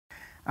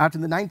After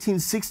the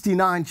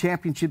 1969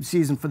 championship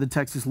season for the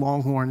Texas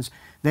Longhorns,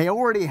 they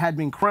already had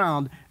been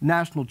crowned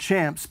national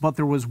champs, but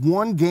there was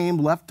one game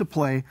left to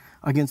play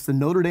against the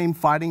Notre Dame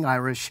Fighting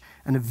Irish,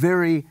 and a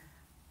very,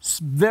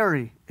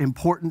 very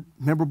important,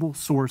 memorable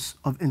source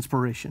of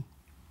inspiration.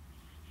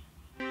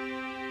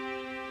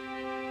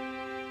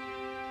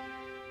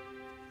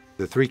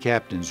 The three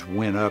captains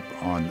went up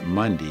on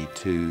Monday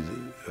to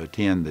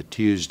attend the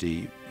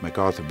Tuesday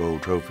MacArthur Bowl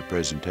Trophy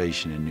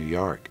presentation in New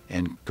York.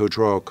 And Coach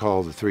Royal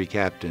called the three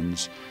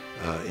captains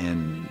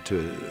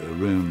into a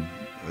room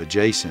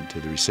adjacent to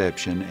the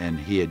reception, and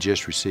he had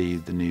just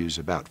received the news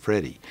about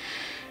Freddie.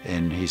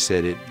 And he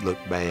said it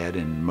looked bad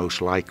and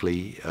most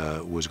likely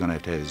was going to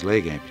have his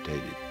leg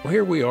amputated. Well,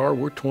 here we are,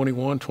 we're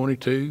 21,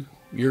 22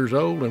 years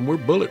old, and we're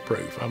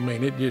bulletproof. I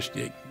mean,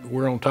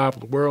 we're on top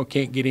of the world,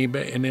 can't get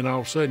anybody, and then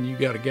all of a sudden you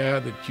got a guy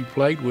that you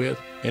played with,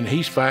 and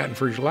he's fighting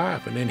for his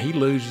life, and then he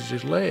loses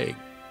his leg.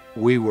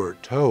 We were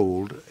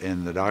told,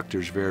 and the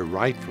doctors very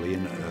rightfully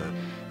and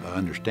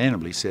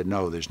understandably said,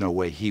 no, there's no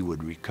way he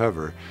would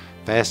recover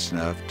fast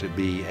enough to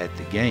be at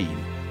the game.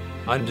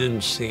 I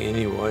didn't see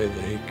any way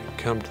that he could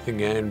come to the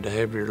game to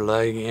have your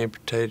leg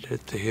amputated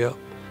at the hip.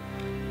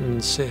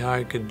 And see how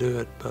he could do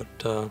it, but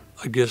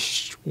I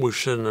guess we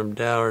shouldn't have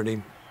doubted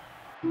him.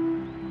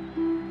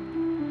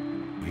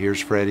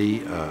 Here's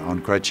Freddie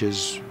on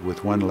crutches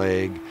with one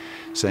leg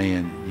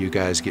saying, you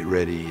guys get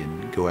ready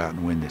and go out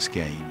and win this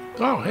game.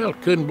 Oh, hell,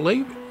 couldn't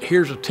believe it.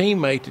 Here's a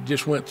teammate that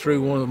just went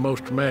through one of the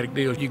most traumatic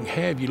deals you can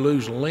have. You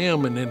lose a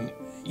limb, and then,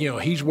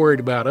 he's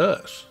worried about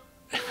us.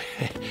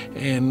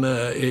 And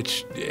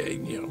that's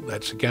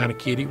the kind of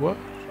kid he was.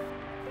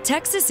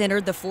 Texas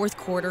entered the fourth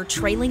quarter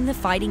trailing the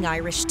Fighting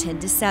Irish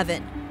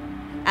 10-7.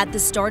 At the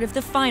start of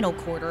the final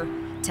quarter,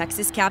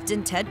 Texas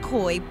captain Ted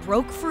Coy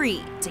broke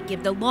free to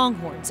give the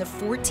Longhorns a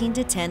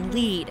 14-10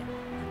 lead.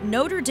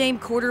 Notre Dame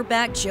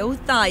quarterback Joe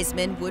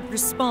Theismann would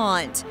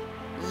respond,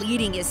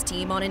 leading his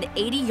team on an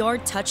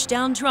 80-yard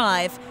touchdown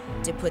drive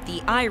to put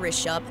the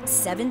Irish up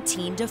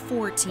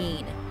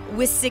 17-14.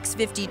 With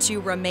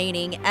 6:52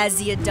 remaining, as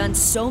he had done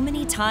so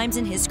many times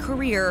in his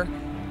career,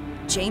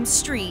 James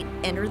Street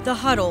entered the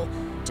huddle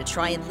to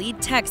try and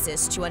lead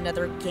Texas to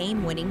another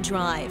game-winning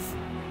drive.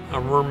 I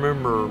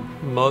remember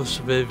most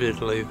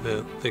vividly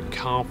the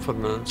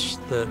confidence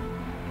that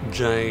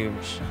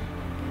James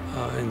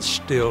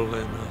instilled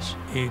in us.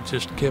 He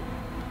just kept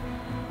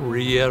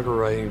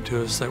reiterating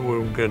to us that we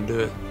were going to do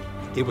it.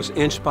 It was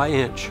inch by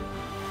inch.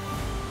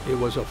 It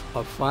was a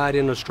fight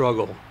and a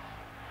struggle.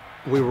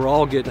 We were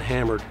all getting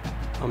hammered.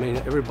 I mean,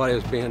 everybody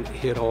was being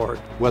hit hard.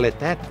 Well, at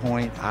that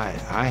point, I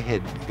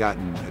had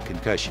gotten a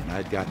concussion.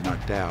 I'd got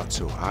knocked out,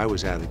 so I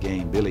was out of the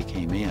game. Billy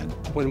came in.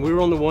 When we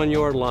were on the 1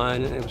 yard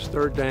line and it was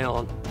third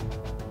down,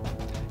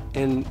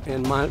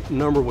 and my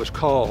number was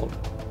called,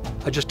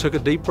 I just took a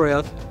deep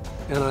breath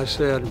and I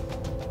said,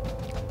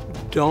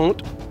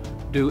 don't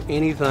do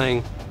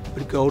anything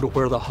but go to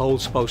where the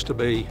hole's supposed to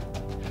be.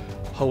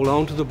 Hold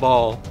on to the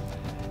ball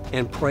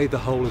and pray the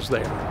hole is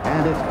there.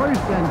 And it's first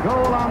and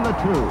goal on the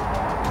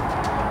 2.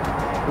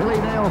 Billy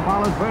Dale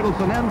follows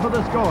Bertelsen in for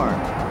the score.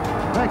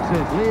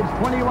 Texas leads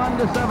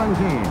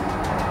 21-17.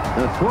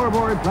 The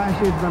scoreboard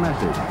flashes the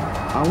message.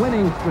 A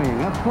winning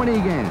string of 20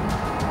 games.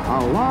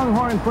 A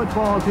Longhorn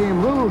football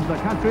team rules the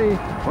country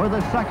for the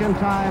second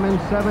time in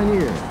 7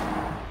 years.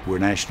 We're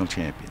national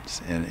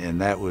champions, and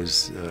that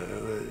was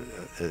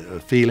a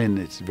feeling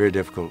that's very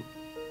difficult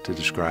to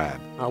describe.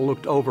 I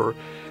looked over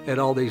at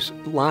all these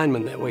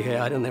linemen that we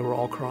had, and they were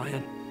all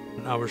crying.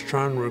 I was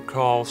trying to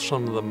recall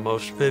some of the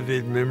most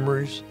vivid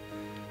memories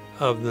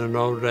of the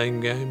Notre Dame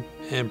game,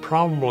 and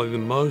probably the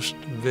most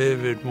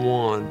vivid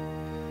one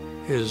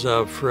is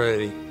of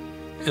Freddie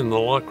in the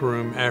locker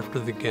room after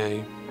the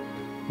game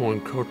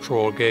when Coach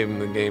Royal gave him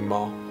the game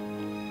ball.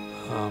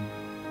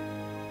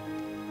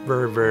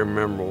 Very, very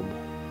memorable.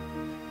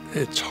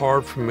 It's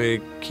hard for me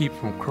to keep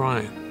from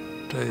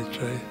crying, to tell you the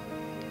truth.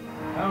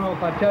 I don't know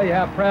if I tell you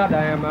how proud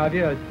I am of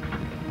you.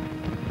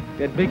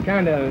 It'd be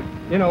kind of,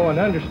 an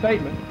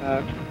understatement.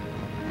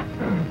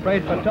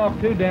 Afraid if I talk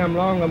too damn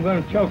long, I'm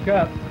going to choke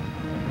up.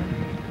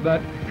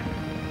 But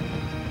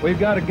we've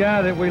got a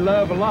guy that we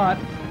love a lot.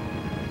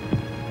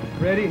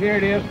 Freddie, here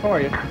it is for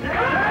you.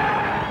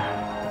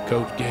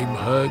 Coach gave him a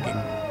hug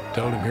and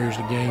told him, here's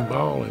the game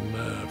ball,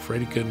 and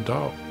Freddie couldn't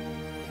talk.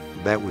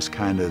 That was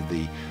kind of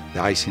the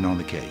icing on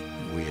the cake.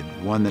 We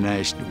had won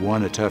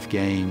a tough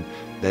game.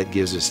 That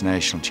gives us a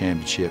national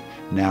championship.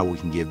 Now we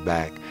can give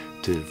back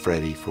to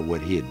Freddie for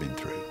what he had been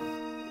through.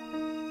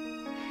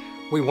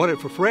 We won it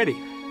for Freddie.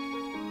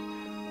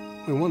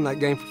 We won that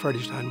game for Freddie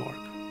Steinmark.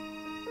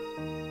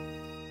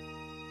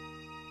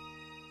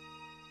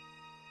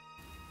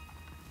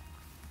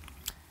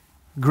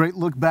 Great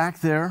look back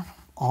there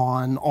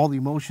on all the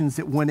emotions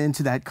that went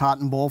into that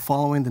Cotton Bowl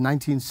following the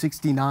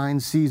 1969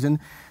 season.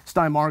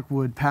 Steinmark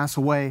would pass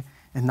away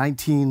in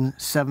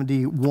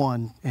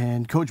 1971,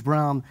 and Coach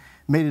Brown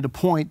made it a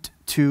point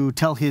to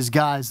tell his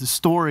guys the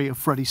story of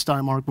Freddie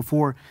Steinmark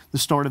before the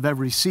start of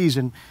every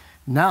season.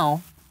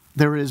 Now,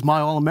 there is My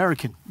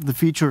All-American, the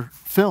feature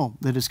film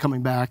that is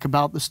coming back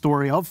about the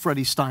story of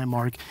Freddie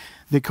Steinmark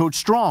that Coach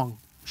Strong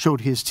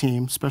showed his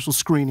team, special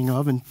screening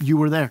of, and you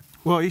were there.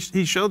 Well,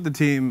 he showed the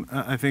team,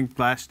 I think,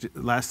 last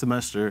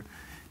semester,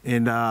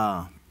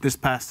 and this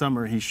past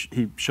summer he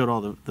showed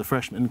all the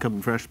freshmen,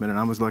 incoming freshmen, and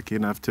I was lucky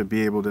enough to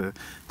be able to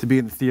be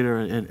in the theater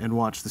and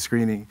watch the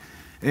screening.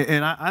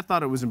 And I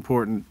thought it was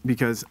important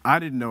because I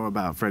didn't know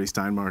about Freddie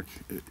Steinmark.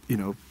 You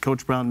know,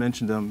 Coach Brown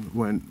mentioned him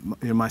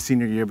in my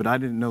senior year, but I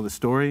didn't know the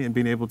story, and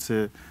being able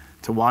to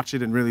watch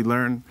it and really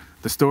learn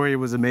the story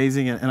was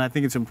amazing. And I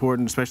think it's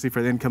important, especially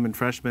for the incoming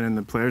freshmen and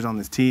the players on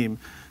this team,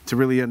 to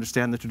really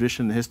understand the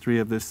tradition, the history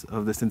of this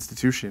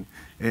institution.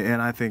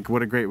 And I think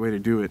what a great way to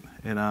do it.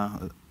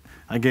 And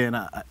again,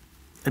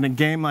 in a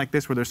game like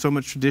this where there's so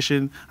much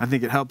tradition, I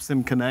think it helps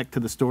them connect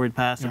to the storied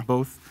past of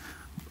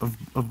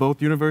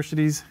both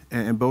universities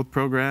and both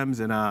programs.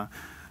 And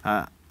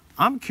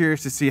I'm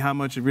curious to see how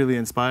much it really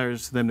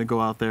inspires them to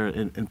go out there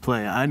and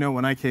play. I know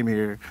when I came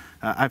here,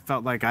 I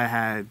felt like I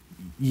had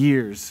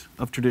years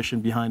of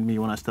tradition behind me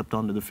when I stepped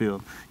onto the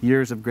field,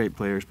 years of great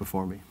players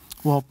before me.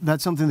 Well,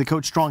 that's something that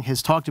Coach Strong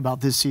has talked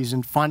about this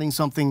season, finding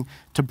something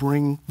to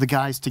bring the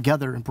guys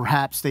together, and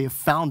perhaps they have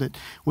found it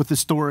with the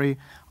story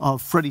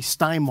of Freddie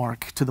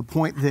Steinmark, to the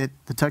point that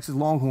the Texas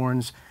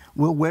Longhorns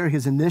will wear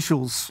his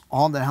initials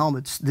on the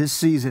helmets this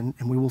season,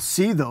 and we will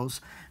see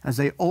those as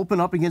they open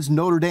up against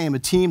Notre Dame, a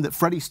team that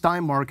Freddie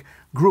Steinmark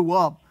grew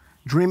up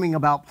dreaming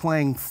about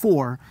playing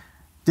for.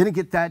 Didn't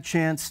get that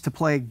chance to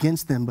play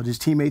against them, but his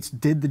teammates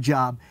did the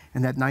job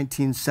in that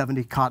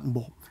 1970 Cotton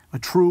Bowl. A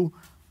true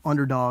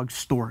underdog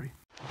story.